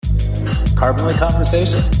Carbonly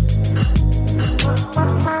Conversation.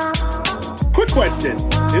 Quick question.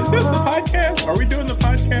 Is this the podcast? Are we doing the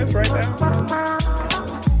podcast right now?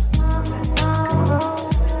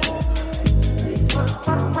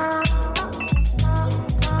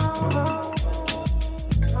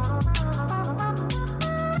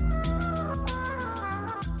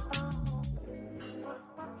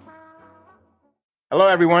 Hello,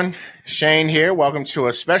 everyone. Shane here. Welcome to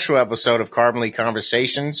a special episode of Carbonly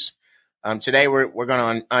Conversations. Today, we're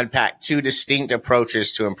going to unpack two distinct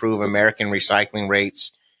approaches to improve American recycling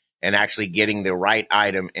rates and actually getting the right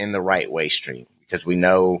item in the right waste stream, because we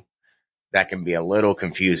know that can be a little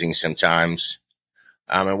confusing sometimes.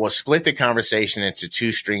 And we'll split the conversation into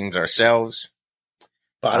two streams ourselves.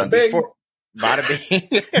 Bada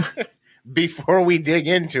bing. Before we dig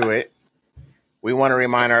into it, we want to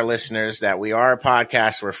remind our listeners that we are a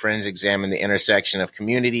podcast where friends examine the intersection of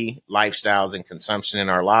community, lifestyles, and consumption in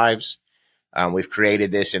our lives. We've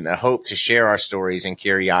created this in the hope to share our stories and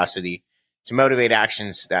curiosity to motivate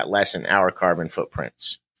actions that lessen our carbon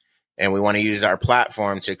footprints. And we want to use our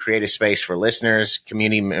platform to create a space for listeners,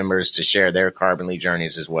 community members to share their Carbonly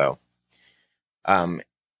journeys as well.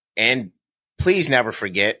 And please never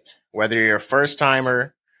forget, whether you're a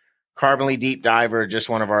first-timer, Carbonly deep diver, or just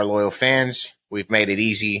one of our loyal fans, we've made it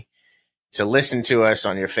easy to listen to us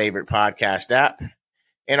on your favorite podcast app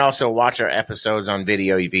and also watch our episodes on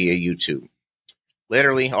video via YouTube.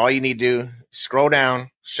 Literally, all you need to do, scroll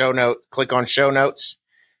down, click on show notes,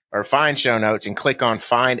 or find show notes and click on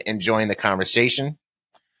find and join the conversation.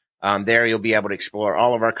 There you'll be able to explore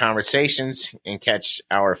all of our conversations and catch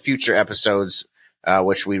our future episodes,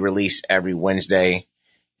 which we release every Wednesday,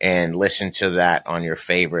 and listen to that on your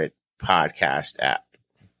favorite podcast app.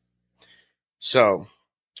 So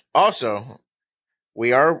also,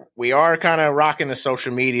 we are kind of rocking the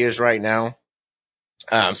social medias right now.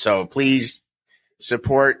 So please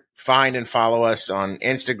support, find, and follow us on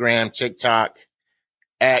Instagram, TikTok,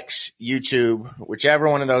 X, YouTube, whichever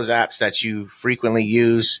one of those apps that you frequently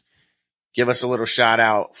use. Give us a little shout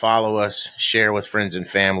out, follow us, share with friends and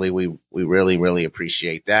family. We really, really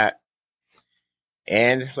appreciate that.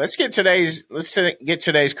 And let's get today's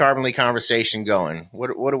Carbonly conversation going.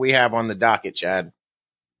 What do we have on the docket, Chad?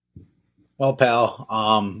 Well,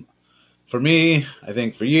 pal, for me, I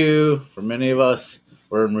think for you, for many of us,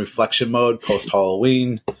 we're in reflection mode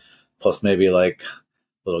post-Halloween, plus maybe like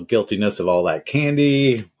a little guiltiness of all that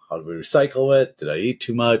candy. How do we recycle it? Did I eat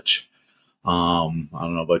too much? I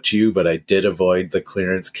don't know about you, but I did avoid the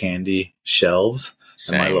clearance candy shelves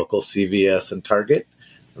in my local CVS and Target.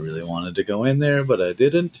 I really wanted to go in there, but I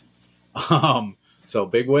didn't. So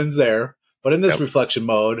big wins there. But in this reflection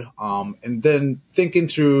mode, and then thinking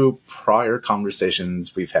through prior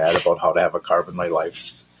conversations we've had about how to have a Carbonly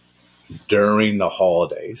life during the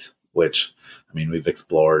holidays, which, I mean, we've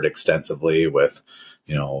explored extensively with,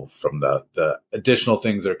 from the additional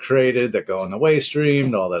things that are created that go in the waste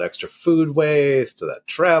stream, to all that extra food waste, to that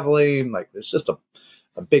traveling. Like, there's just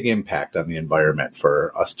a big impact on the environment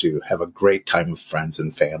for us to have a great time with friends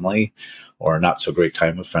and family, or not so great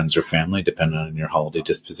time with friends or family, depending on your holiday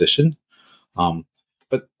disposition.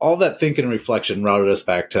 But all that thinking and reflection routed us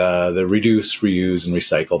back to the reduce, reuse, and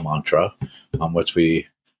recycle mantra, which we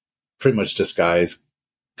pretty much disguise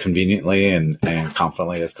conveniently and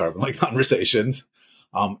confidently as Carbonly Conversations.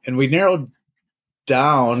 And we narrowed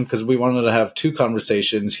down because we wanted to have two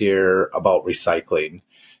conversations here about recycling,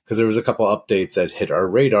 because there was a couple updates that hit our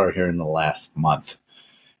radar here in the last month.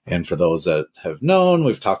 And for those that have known,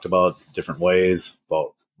 we've talked about different ways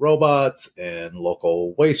about robots and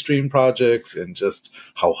local waste stream projects and just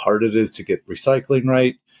how hard it is to get recycling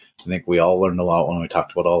right. I think we all learned a lot when we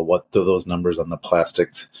talked about what do those numbers on the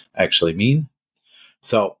plastics actually mean.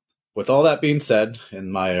 So with all that being said,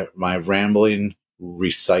 in my rambling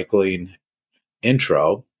recycling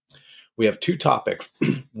intro, we have two topics.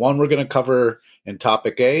 One we're going to cover in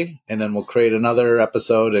topic A, and then we'll create another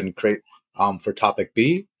episode and create for topic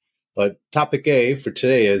B. But topic A for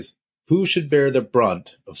today is who should bear the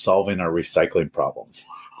brunt of solving our recycling problems?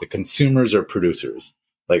 The consumers or producers?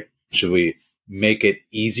 Like, should we make it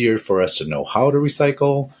easier for us to know how to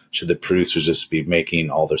recycle? Should the producers just be making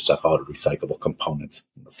all their stuff out of recyclable components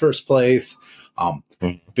in the first place?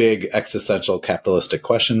 Big existential capitalistic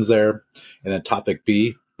questions there. And then topic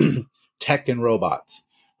B, tech and robots.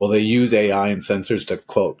 Will they use AI and sensors to,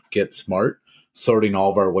 quote, get smart, sorting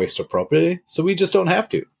all of our waste appropriately so we just don't have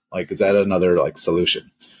to? Like, is that another,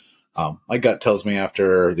 solution? My gut tells me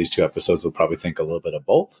after these two episodes, we'll probably think a little bit of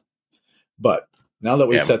both. But now that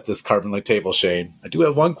we've set this Carbonly table, Shane, I do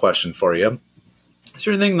have one question for you. Is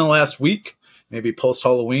there anything in the last week, maybe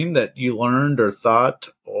post-Halloween, that you learned or thought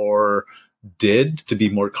or did to be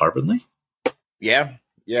more carbonly? Yeah.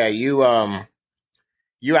 You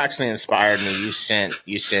actually inspired me. You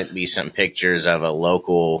sent me some pictures of a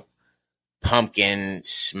local pumpkin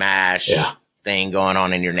smash thing going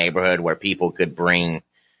on in your neighborhood where people could bring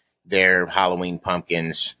their Halloween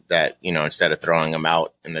pumpkins that, instead of throwing them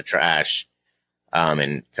out in the trash,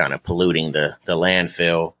 and kind of polluting the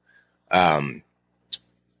landfill.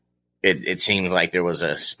 It seems like there was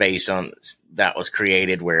a space that was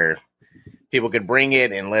created where people could bring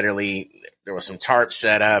it, and literally there was some tarps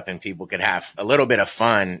set up and people could have a little bit of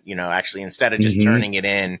fun, actually, instead of just turning it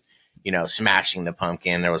in, smashing the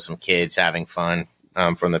pumpkin. There was some kids having fun,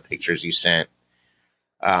 from the pictures you sent.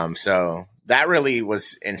 So that really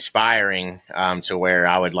was inspiring, to where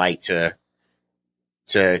I would like to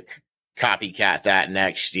copycat that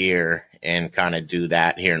next year and kind of do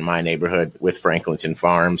that here in my neighborhood with Franklinton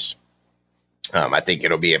Farms. I think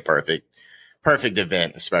it'll be a perfect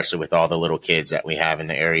event, especially with all the little kids that we have in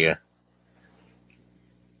the area.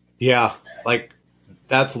 Yeah, like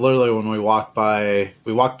that's literally when we walked by.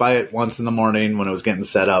 We walked by it once in the morning when it was getting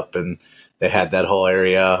set up, and they had that whole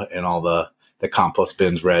area and all the compost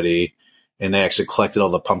bins ready. And they actually collected all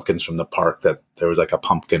the pumpkins from the park. That there was like a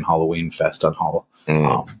pumpkin Halloween fest on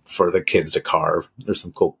for the kids to carve. There's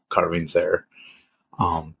some cool carvings there.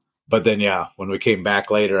 But then, when we came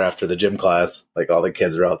back later after the gym class, like all the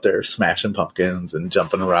kids are out there smashing pumpkins and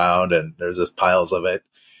jumping around, and there's just piles of it.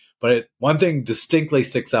 But one thing distinctly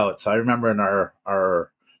sticks out. So I remember in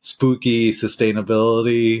our spooky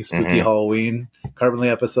Halloween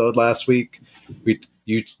Carbonly episode last week,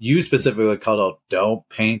 you specifically called out, don't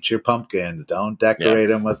paint your pumpkins, don't decorate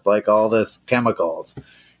them with like all this chemicals.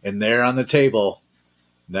 And there on the table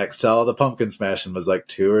next to all the pumpkin smashing was like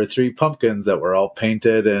 2 or 3 pumpkins that were all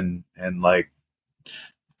painted and like,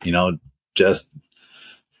 just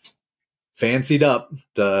fancied up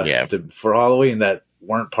for Halloween that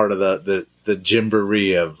weren't part of the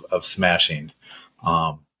gymboree of smashing.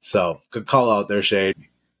 So good call out there, Shade.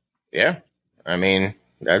 Yeah. I mean,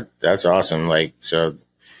 that's awesome. Like, so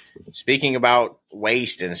speaking about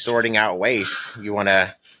waste and sorting out waste, you want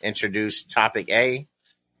to introduce topic A?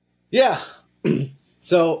 Yeah.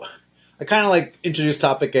 So I kind of like introduce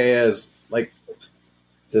topic A as like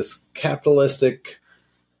this capitalistic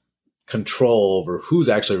control over who's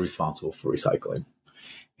actually responsible for recycling.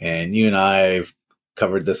 And you and I have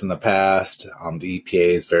covered this in the past. The EPA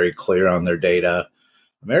is very clear on their data.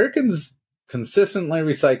 Americans consistently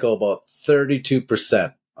recycle about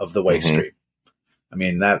 32% of the waste stream. I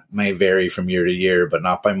mean, that may vary from year to year, but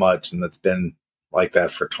not by much. And that's been like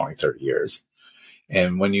that for 20, 30 years.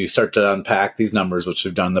 And when you start to unpack these numbers, which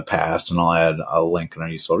we've done in the past, and I'll add a link in our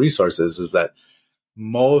useful resources, is that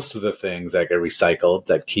most of the things that get recycled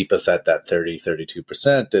that keep us at that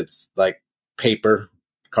 32%, it's like paper,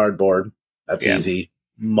 cardboard. That's easy.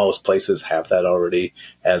 Most places have that already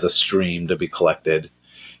as a stream to be collected.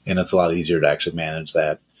 And it's a lot easier to actually manage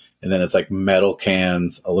that. And then it's like metal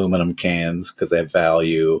cans, aluminum cans, because they have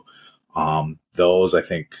value. Those, I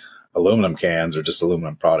think, aluminum cans are just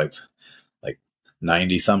aluminum products. Like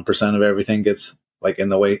 90% of everything gets like in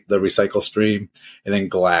the recycle stream. And then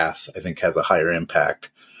glass, I think, has a higher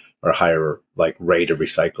impact or a higher like rate of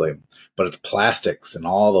recycling. But it's plastics and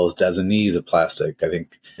all those designees of plastic. I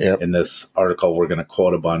think in this article, we're going to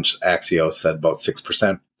quote a bunch. Axios said about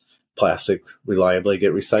 6% plastic reliably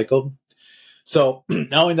get recycled. So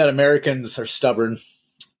knowing that Americans are stubborn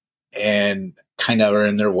and kind of are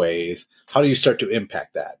in their ways, how do you start to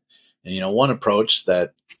impact that? And, one approach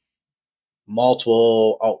that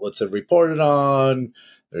multiple outlets have reported on,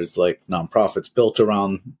 there's like nonprofits built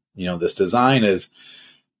around, this design, is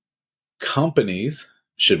companies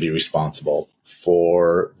should be responsible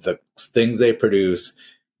for the things they produce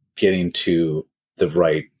getting to the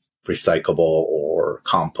right recyclable or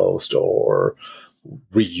compost or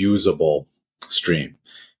reusable stream.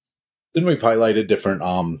 Then we've highlighted different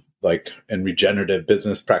like in regenerative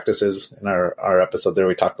business practices in our episode there.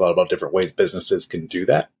 We talked a lot about different ways businesses can do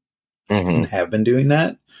that and have been doing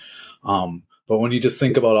that. But when you just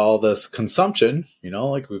think about all this consumption,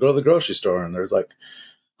 like we go to the grocery store and there's like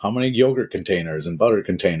how many yogurt containers and butter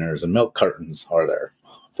containers and milk cartons are there?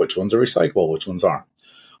 Which ones are recyclable? Which ones aren't?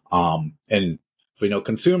 And if we know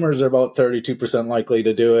consumers are about 32% likely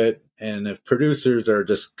to do it, and if producers are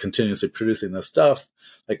just continuously producing this stuff,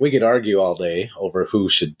 like we could argue all day over who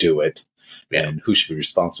should do it and who should be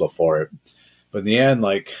responsible for it. But in the end,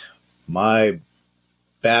 like my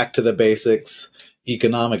back to the basics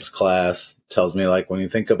economics class tells me, like, when you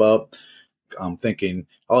think about thinking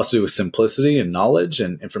all to do with simplicity and knowledge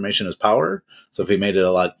and information is power. So if we made it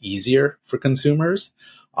a lot easier for consumers,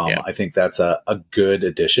 I think that's a good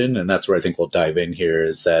addition. And that's where I think we'll dive in here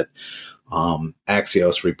is that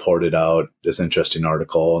Axios reported out this interesting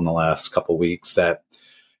article in the last couple weeks that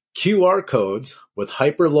QR codes with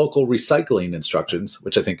hyperlocal recycling instructions,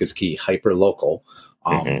 which I think is key, hyperlocal,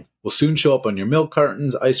 will soon show up on your milk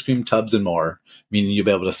cartons, ice cream tubs, and more, meaning you'll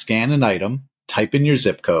be able to scan an item, type in your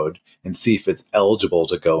zip code, and see if it's eligible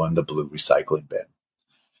to go in the blue recycling bin.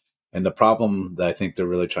 And the problem that I think they're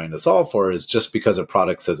really trying to solve for is just because a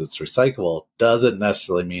product says it's recyclable doesn't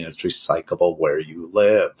necessarily mean it's recyclable where you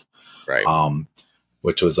live. Right.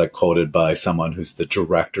 Which was like quoted by someone who's the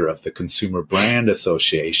director of the Consumer Brand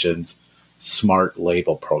Association's Smart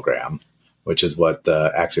Label program, which is what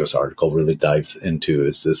the Axios article really dives into,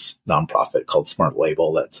 is this nonprofit called Smart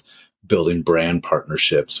Label that's building brand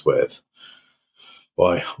partnerships with,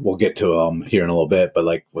 well, we'll get to them here in a little bit, but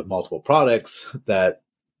like with multiple products that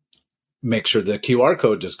make sure the QR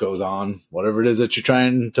code just goes on whatever it is that you're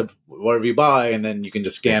trying to, whatever you buy, and then you can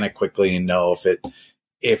just scan it quickly and know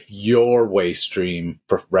if your waste stream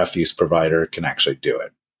refuse provider can actually do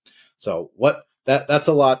it. So that's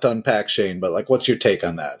a lot to unpack, Shane, but like, what's your take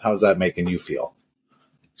on that? How's that making you feel?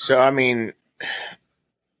 So, I mean,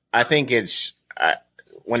 I think it's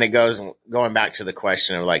when it going back to the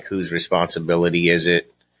question of like, whose responsibility is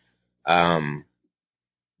it?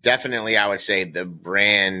 Definitely, I would say the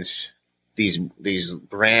brands, these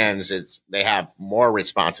brands, they have more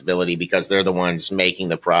responsibility because they're the ones making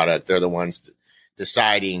the product. They're the ones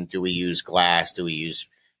deciding, do we use glass? Do we use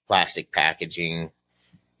plastic packaging?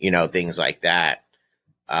 Things like that.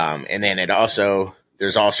 And then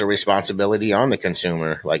there's also responsibility on the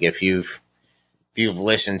consumer. Like if you've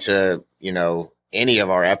listened to, any of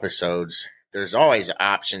our episodes, there's always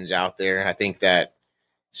options out there. I think that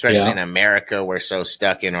especially in America, we're so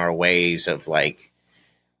stuck in our ways of like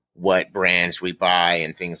what brands we buy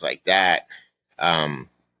and things like that.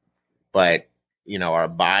 But our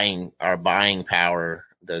buying power,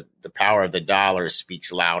 the power of the dollar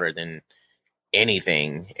speaks louder than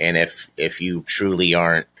anything. And if you truly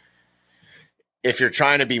aren't, if you're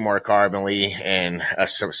trying to be more carbonly and a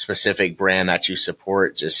specific brand that you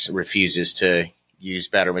support just refuses to use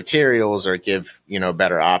better materials or give,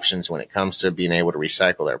 better options when it comes to being able to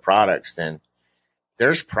recycle their products, then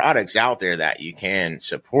there's products out there that you can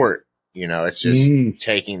support. It's just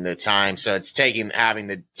taking the time. So it's taking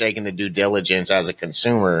the due diligence as a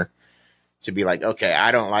consumer to be like, okay,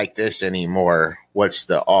 I don't like this anymore. What's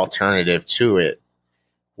the alternative to it?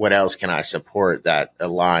 What else can I support that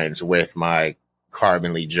aligns with my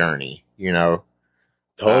carbonly journey?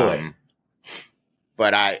 Totally.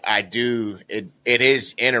 But I do, it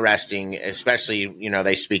is interesting, especially,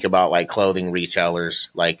 they speak about like clothing retailers.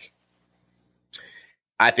 Like,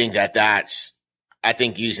 I think I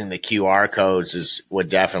think using the QR codes would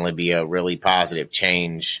definitely be a really positive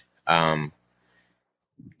change.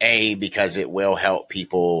 Because it will help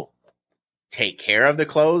people take care of the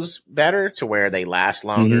clothes better to where they last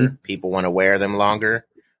longer. Mm-hmm. People want to wear them longer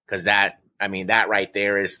because that right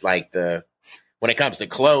there is like when it comes to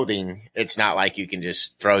clothing, it's not like you can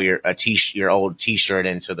just throw your old t-shirt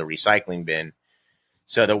into the recycling bin.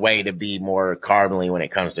 So the way to be more carbonly when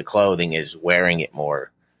it comes to clothing is wearing it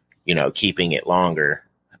more, keeping it longer.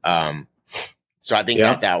 So I think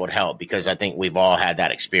that would help because I think we've all had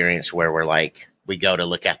that experience where we're like, we go to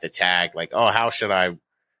look at the tag, like, oh, how should I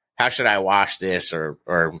wash this or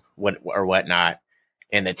whatnot?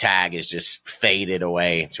 And the tag is just faded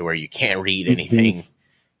away to where you can't read anything. Mm-hmm.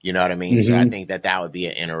 You know what I mean? Mm-hmm. So I think that would be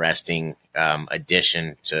an interesting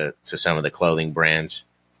addition to some of the clothing brands.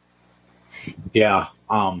 Yeah.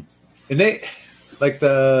 And they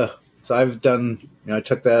so I've done, I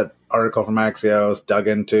took that article from Axios, dug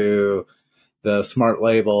into the Smart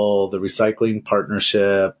Label, the recycling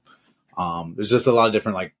partnership. There's just a lot of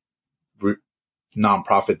different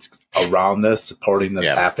nonprofits around this supporting this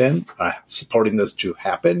to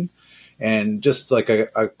happen. And just like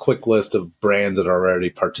a quick list of brands that are already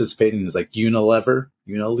participating is like Unilever,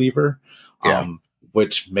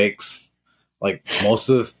 which makes like most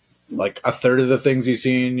of like a third of the things you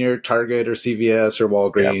see in your Target or CVS or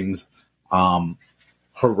Walgreens.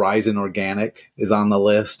 Horizon Organic is on the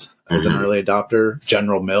list as an early adopter.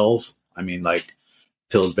 General Mills, like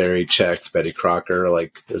Pillsbury, Chex, Betty Crocker,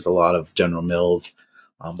 like there's a lot of General Mills.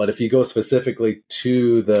 But if you go specifically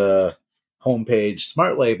to the homepage,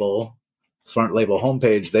 Smart Label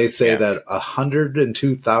homepage, they say that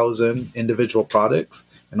 102,000 individual products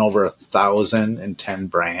and over 1,010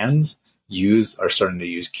 brands are starting to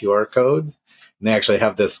use QR codes. And they actually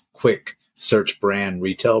have this quick search brand,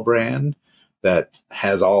 retail brand that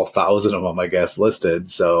has all 1,000 of them, I guess, listed.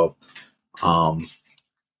 So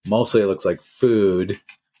mostly it looks like food,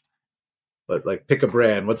 but like pick a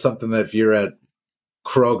brand. What's something that if you're at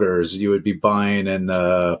Kroger's, you would be buying in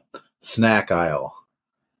the snack aisle?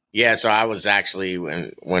 Yeah, so I was actually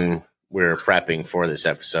when we were prepping for this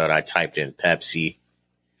episode, I typed in Pepsi.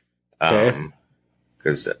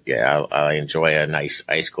 Because I enjoy a nice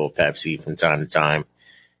ice cold Pepsi from time to time.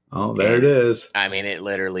 Oh, there it is. I mean, it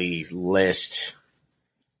literally lists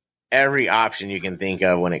every option you can think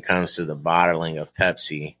of when it comes to the bottling of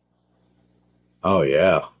Pepsi. Oh,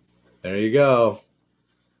 yeah. There you go.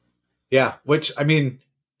 Yeah, which, I mean,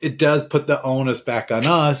 it does put the onus back on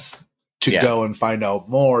us to go and find out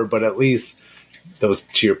more, but at least those,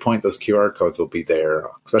 to your point, those QR codes will be there,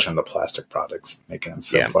 especially on the plastic products, making it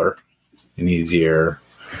simpler and easier.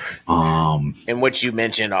 And what you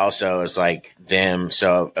mentioned also is like them.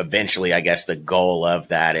 So eventually, I guess the goal of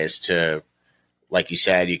that is to, like you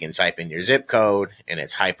said, you can type in your zip code and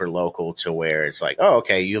it's hyper local to where it's like, oh,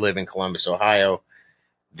 okay, you live in Columbus, Ohio.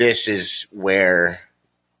 This is where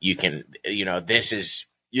you can, you can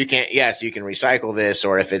recycle this,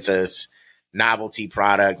 or if it's a novelty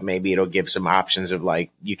product, maybe it'll give some options of like,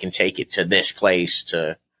 you can take it to this place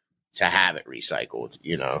to have it recycled,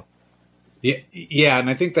 you know? Yeah. And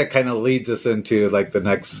I think that kind of leads us into like the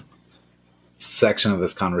next section of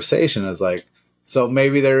this conversation is like, so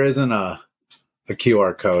maybe there isn't a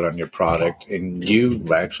QR code on your product and you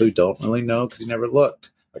actually don't really know because you never looked.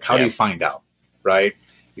 Like, how do you find out? Right.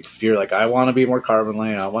 If you're like, I want to be more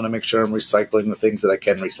carbonly, I want to make sure I'm recycling the things that I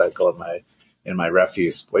can recycle in my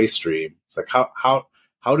refuse waste stream. It's like, how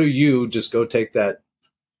do you just go take that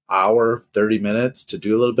hour, 30 minutes to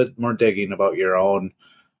do a little bit more digging about your own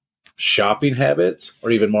shopping habits,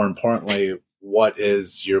 or even more importantly, what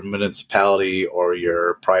is your municipality or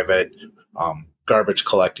your private garbage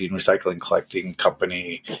collecting, recycling collecting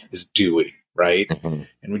company is doing, right? Mm-hmm.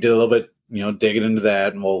 And we did a little bit, digging into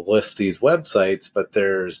that, and we'll list these websites, but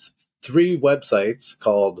there's 3 websites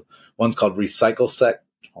one's called Recycle Sect.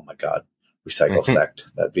 Oh my God, Recycle Sect.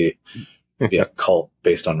 That'd be a cult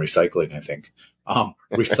based on recycling, I think.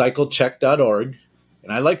 Recyclecheck.org.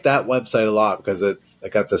 And I like that website a lot because it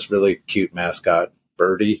got this really cute mascot,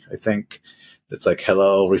 Birdie, I think. It's like,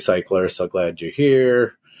 hello, recycler, so glad you're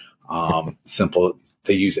here. Simple.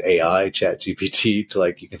 They use AI, ChatGPT, to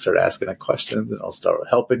like, you can start asking it questions and it'll start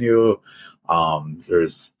helping you. They're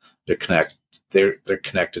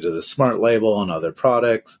connected to the Smart Label and other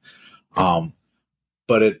products.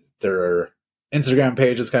 But their Instagram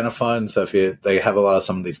page is kind of fun. So they have a lot of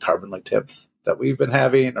some of these carbon tips that we've been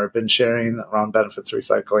having or been sharing around benefits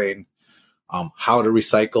recycling. How to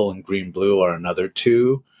recycle and Green Blue are another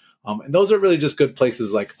 2. And those are really just good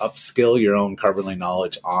places like upskill your own carbon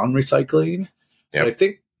knowledge on recycling. Yep. But I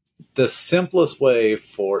think the simplest way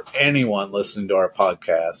for anyone listening to our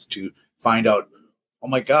podcast to find out, oh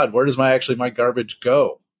my God, where does my garbage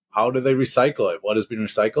go? How do they recycle it? What is being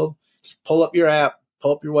recycled? Just pull up your app,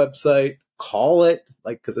 pull up your website, call it,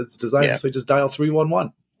 because it's designed so you just dial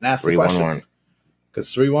 311 and ask the question.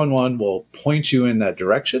 Because 311 will point you in that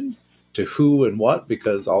direction to who and what,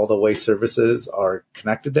 because all the waste services are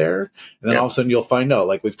connected there. And then all of a sudden you'll find out,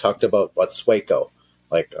 like we've talked about, what's SWACO,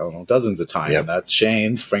 dozens of times. Yep. That's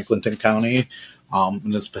Shane's, Franklinton County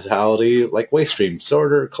municipality, like waste stream,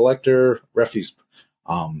 sorter, collector, refuse,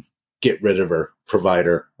 get rid of her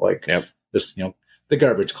provider, just, the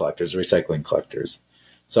garbage collectors, recycling collectors.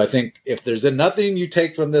 So I think if there's nothing you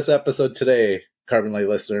take from this episode today, Carbonly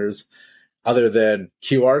listeners, other than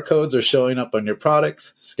QR codes are showing up on your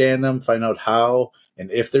products, scan them, find out how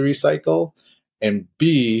and if they recycle, and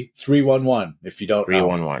B, 311 if you don't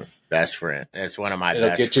 311, best friend. That's one of my best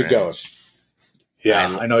friends. It'll get you going.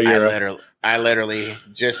 Yeah, I know you're... I literally,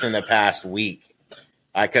 just in the past week,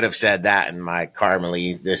 I could have said that in my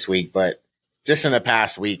Carbonly this week, but just in the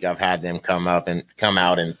past week, I've had them come out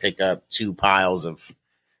and pick up 2 piles of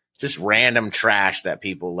just random trash that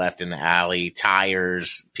people left in the alley,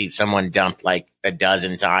 tires. Someone dumped like a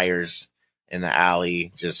dozen tires in the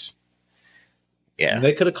alley. And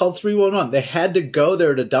they could have called 311. They had to go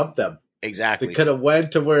there to dump them. Exactly. They could have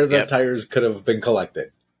went to where the tires could have been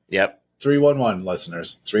collected. Yep. 311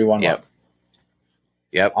 listeners. 311.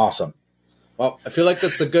 Yep. Awesome. Well, I feel like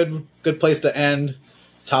that's a good place to end.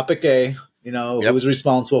 Topic A. Who's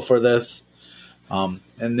responsible for this? And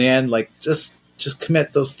then just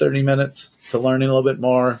commit those 30 minutes to learning a little bit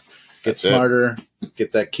more, get smarter,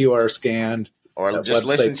 get that QR scanned. Or just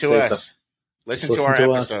listen to us. Listen to our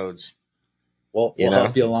episodes. We'll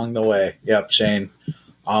help you along the way. Yep, Shane.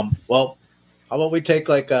 Well, how about we take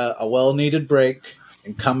a well-needed break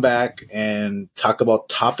and come back and talk about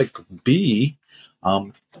topic B.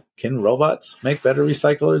 Can robots make better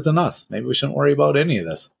recyclers than us? Maybe we shouldn't worry about any of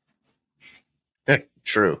this.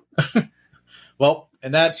 True. Well,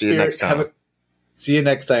 in that See you spirit, next time. see you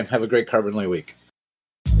next time. Have a great Carbonly week.